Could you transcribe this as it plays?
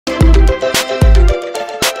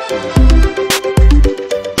Welcome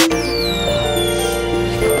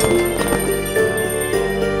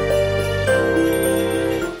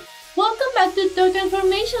back to Toy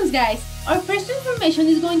Transformations, guys! Our first transformation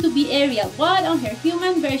is going to be Ariel, but on her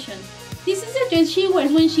human version. This is the dress she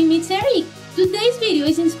wears when she meets Eric. Today's video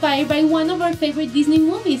is inspired by one of our favorite Disney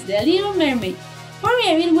movies, The Little Mermaid. For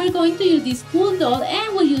Ariel, we're going to use this cool doll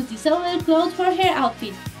and we'll use these L.O.L clothes for her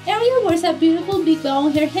outfit. Ariel wears a beautiful big bow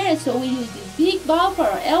on her hair, so we use this big bow for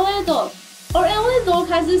our L.O.L doll. Our L.O.L doll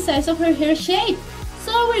has the size of her hair shape,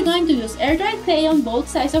 so we're going to use air-dried clay on both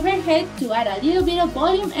sides of her head to add a little bit of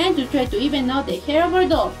volume and to try to even out the hair of our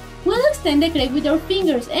doll. We'll extend the clay with our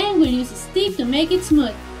fingers and we'll use a stick to make it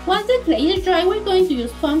smooth. Once the clay is dry, we're going to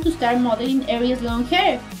use foam to start modeling Ariel's long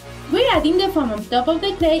hair. We're adding the foam on top of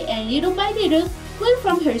the clay and little by little, we'll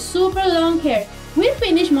form her super long hair. We'll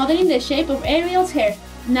finish modeling the shape of Ariel's hair.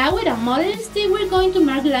 Now with a modeling stick, we're going to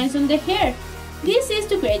mark lines on the hair. This is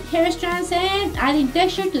to create hair strands and adding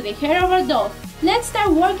texture to the hair of our doll. Let's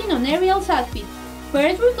start working on Ariel's outfit.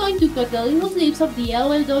 First, we're going to cut the little sleeves of the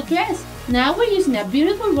L.O.L doll dress. Now we're using a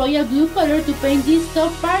beautiful royal blue color to paint this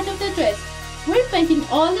top part of the dress. We're painting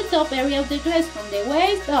all the top area of the dress from the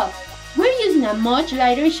waist up. We're using a much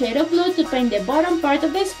lighter shade of blue to paint the bottom part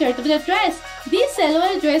of the skirt of the dress. This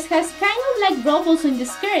L.O.L dress has kind of like ruffles on the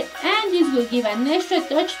skirt, and this will give an extra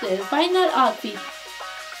touch to the final outfit.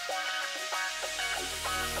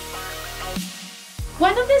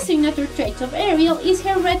 One of the signature traits of Ariel is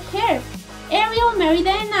her red hair. Ariel,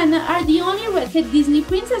 Merida, and Anna are the only redhead Disney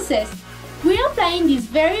princesses. We're applying this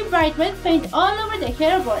very bright red paint all over the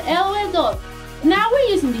hair of our L.O.L doll. Now we're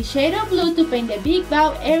using the shade of blue to paint the big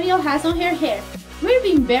bow Ariel has on her hair. We're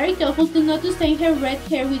being very careful to not to stain her red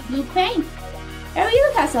hair with blue paint.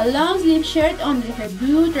 Ariel has a long sleeve shirt under her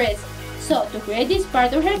blue dress. So to create this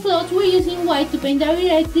part of her clothes, we're using white to paint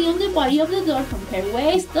directly on the body of the doll from her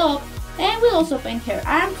waist up, and we'll also paint her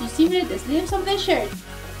arms to simulate the sleeves of the shirt.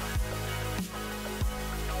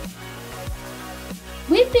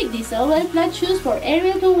 We picked these L.O.L flat shoes for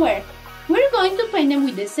Ariel to wear. We're going to paint them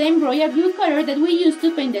with the same royal blue color that we used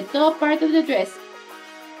to paint the top part of the dress.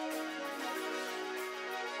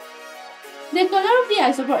 The color of the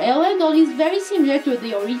eyes of our L.O.L doll is very similar to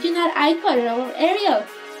the original eye color of Ariel.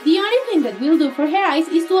 The only thing that we'll do for her eyes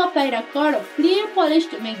is to apply a coat of clear polish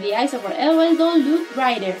to make the eyes of our L.O.L doll look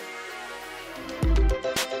brighter.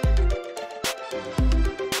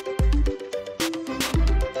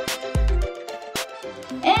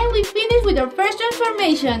 And we finished with our first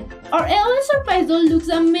transformation. Our L.O.L Surprise doll looks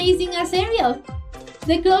amazing as Ariel.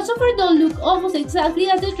 The clothes of our doll look almost exactly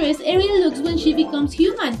as the dress Ariel looks when she becomes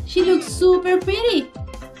human. She looks super pretty.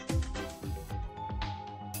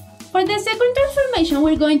 For the second transformation,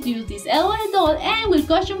 we're going to use this L.O.L doll and we'll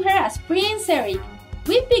costume her as Prince Eric.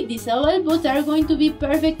 We picked these L.O.L boots that are going to be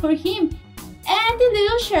perfect for him. And the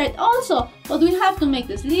little shirt also, but we have to make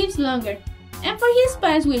the sleeves longer. And for his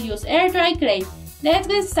pants, we'll use air-dry clay. Let's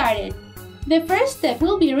get started. The first step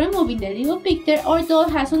will be removing the little picture our doll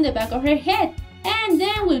has on the back of her head, and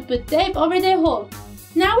then we'll put tape over the hole.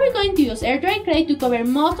 Now we're going to use air-dry clay to cover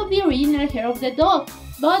most of the original hair of the doll,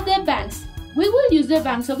 but the bangs. We will use the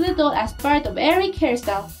bangs of the doll as part of Eric's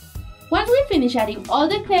hairstyle. Once we finish adding all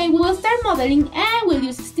the clay, we'll start modeling and we'll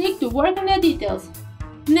use a stick to work on the details.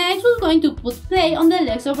 Next, we're going to put clay on the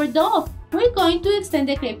legs of our doll. We're going to extend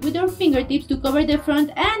the clay with our fingertips to cover the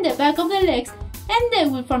front and the back of the legs, and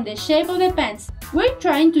then we'll form the shape of the pants. We're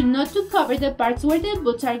trying to not to cover the parts where the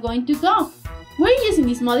boots are going to go. We're using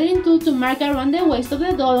this modeling tool to mark around the waist of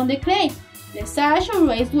the doll on the clay, the sash or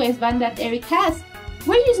waistband that Eric has.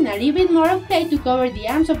 We're using a little bit more of clay to cover the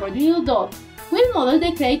arms of our little doll. We'll model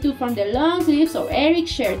the clay to form the long sleeves of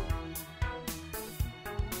Eric's shirt.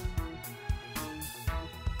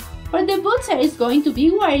 For the boots Eric is going to be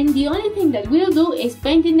wearing, the only thing that we'll do is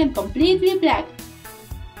painting them completely black.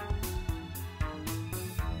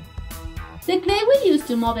 The clay we used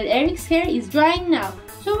to model Eric's hair is drying now,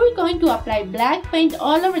 so we're going to apply black paint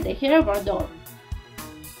all over the hair of our doll.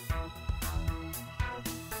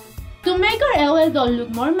 To make our L.O.L doll look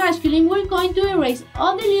more masculine, we're going to erase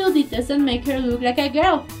all the little details and make her look like a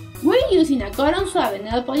girl. We're using a Cotton Suave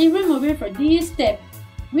nail polish remover for this step.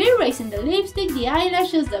 We're erasing the lipstick, the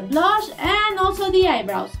eyelashes, the blush, and also the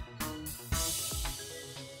eyebrows.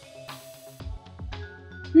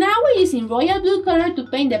 Now we're using royal blue color to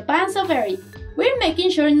paint the pants of Eric. We're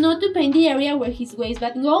making sure not to paint the area where his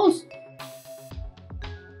waistband goes.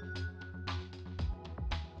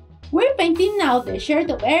 We're painting now the shirt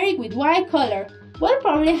of Eric with white color. We'll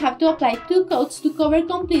probably have to apply 2 coats to cover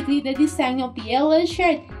completely the design of the L.O.L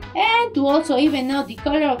shirt, And to also even out the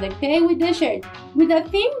color of the clay with the shirt, with a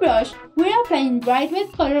thin brush, we're applying bright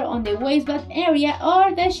red color on the waistband area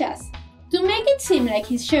or the chest. To make it seem like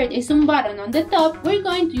his shirt is unbuttoned on the top, we're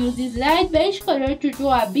going to use this light beige color to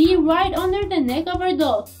draw a V right under the neck of our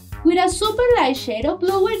doll. With a super light shade of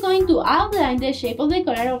blue, we're going to outline the shape of the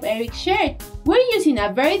collar of Eric's shirt. We're using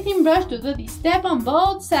a very thin brush to do this step on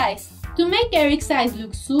both sides. To make Eric's eyes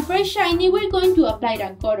look super shiny, we're going to apply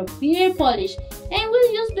a coat of clear polish, and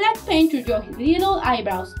we'll use black paint to draw his little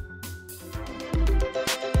eyebrows.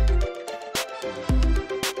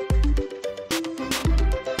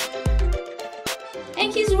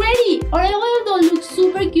 And he's ready! Our L.O.L doll looks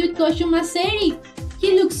super cute costume as Eric.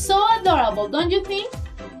 He looks so adorable, don't you think?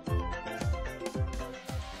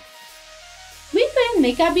 We couldn't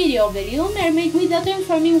make a video of the Little Mermaid without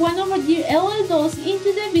transforming one of our dear L.O.L dolls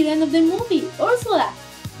into the villain of the movie, Ursula.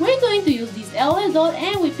 We're going to use this L.O.L doll,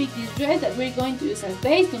 and we picked this dress that we're going to use as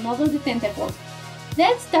base to model the tentacles.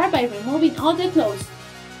 Let's start by removing all the clothes.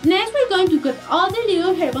 Next, we're going to cut all the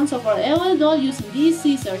little hairbands of our L.O.L doll using these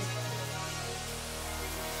scissors.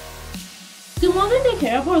 To model the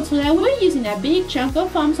hair of Ursula, we're using a big chunk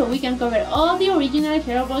of foam so we can cover all the original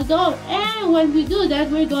hair of our doll, and when we do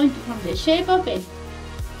that, we're going to form the shape of it.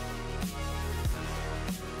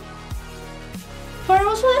 For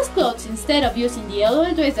Ursula's clothes, instead of using the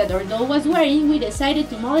L.O.L dress that our doll was wearing, we decided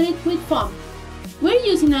to model it with foam. We're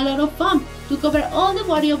using a lot of foam to cover all the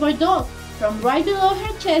body of our doll, from right below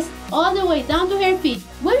her chest all the way down to her feet.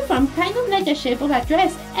 We'll form kind of like a shape of a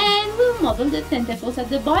dress, and we'll model the tentacles at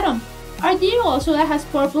the bottom. Our dear Ursula has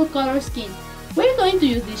purple color skin. We're going to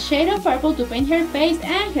use this shade of purple to paint her face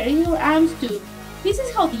and her little arms too. This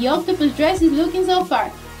is how the octopus dress is looking so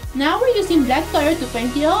far. Now we're using black color to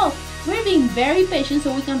paint it all. We're being very patient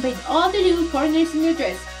so we can paint all the little corners in the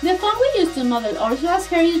dress. The foam we used to model Ursula's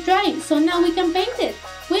hair is dry, so now we can paint it.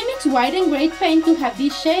 We mix white and gray paint to have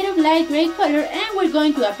this shade of light gray color, and we're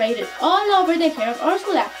going to apply it all over the hair of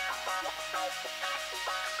Ursula.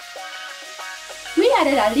 We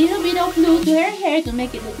added a little bit of blue to her hair to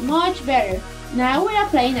make it look much better. Now we're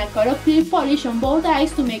applying a coat of clear polish on both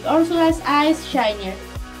eyes to make Ursula's eyes shinier.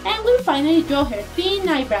 And we'll finally draw her thin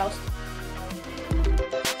eyebrows.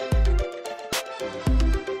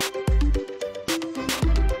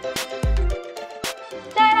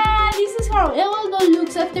 Ta-da! This is how L.O.L doll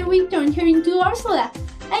looks after we turned her into Ursula.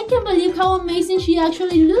 I can't believe how amazing she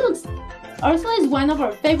actually looks. Ursula is one of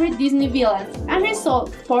our favorite Disney villains, and her song,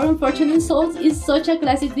 "Four Unfortunate Souls," is such a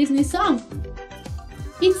classic Disney song.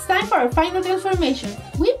 It's time for our final transformation.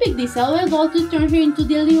 We picked this L.O.L doll to turn her into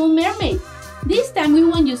the Little Mermaid. This time we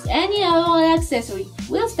won't use any L.O.L accessory.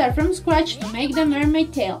 We'll start from scratch to make the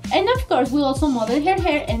mermaid tail. And of course, we'll also model her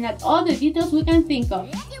hair and add all the details we can think of.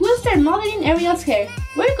 We'll start modeling Ariel's hair.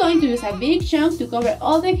 We're going to use a big chunk to cover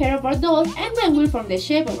all the hair of our doll, and then we'll form the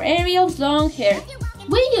shape of Ariel's long hair.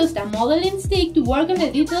 We used a modeling stick to work on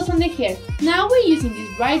the details on the hair. Now we're using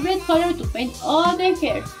this bright red color to paint all the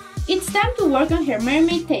hair. It's time to work on her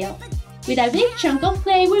mermaid tail. With a big chunk of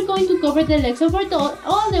clay, we're going to cover the legs of our doll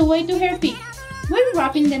all the way to her feet. We're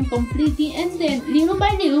wrapping them completely, and then, little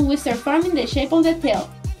by little, we start forming the shape of the tail.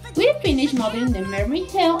 We finished modeling the mermaid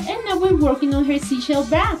tail, and now we're working on her seashell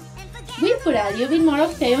bra. We put a little bit more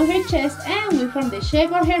of clay on her chest, and we form the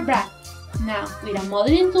shape of her bra. Now, with a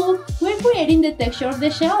modeling tool, we're creating the texture of the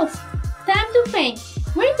shells. Time to paint!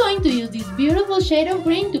 We're going to use this beautiful shade of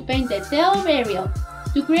green to paint the tail of Ariel.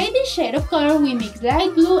 To create this shade of color, we mix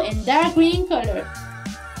light blue and dark green color.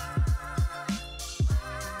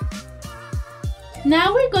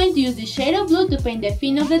 Now we're going to use the shade of blue to paint the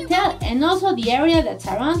fin of the tail and also the area that's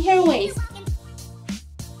around her waist.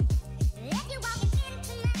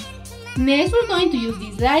 Next, we're going to use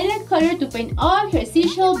this lilac color to paint all her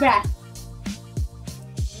seashell bra.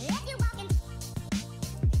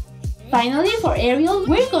 Finally, for Ariel,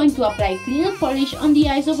 we're going to apply clear polish on the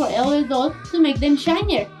eyes of our L.O.L doll to make them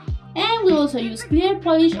shinier. And we'll also use clear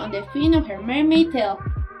polish on the fin of her mermaid tail.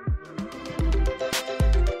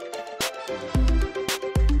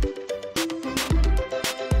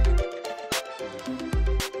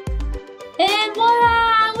 And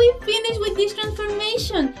voila! We finished with this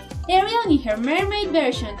transformation! Ariel in her mermaid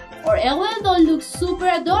version. Our L.O.L doll looks super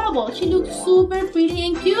adorable. She looks super pretty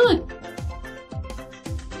and cute.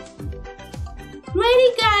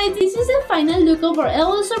 Ready guys, this is a final look of our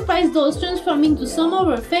L.O.L Surprise dolls transforming to some of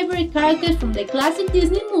our favorite characters from the classic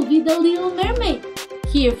Disney movie The Little Mermaid.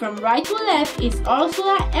 Here from right to left is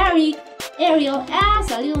Ursula, Eric, Ariel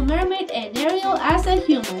as a little mermaid, and Ariel as a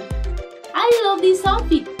human. I love this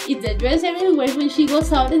outfit. It's the dress Ariel wears when she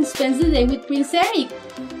goes out and spends the day with Prince Eric.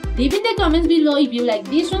 Leave in the comments below if you like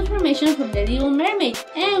this transformation from the Little Mermaid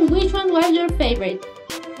and which one was your favorite.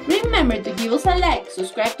 Remember to give us a like,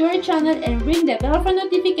 subscribe to our channel and ring the bell for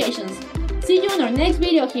notifications. See you in our next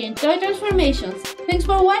video here in Toy Transformations. Thanks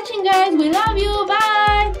for watching guys, we love you, bye!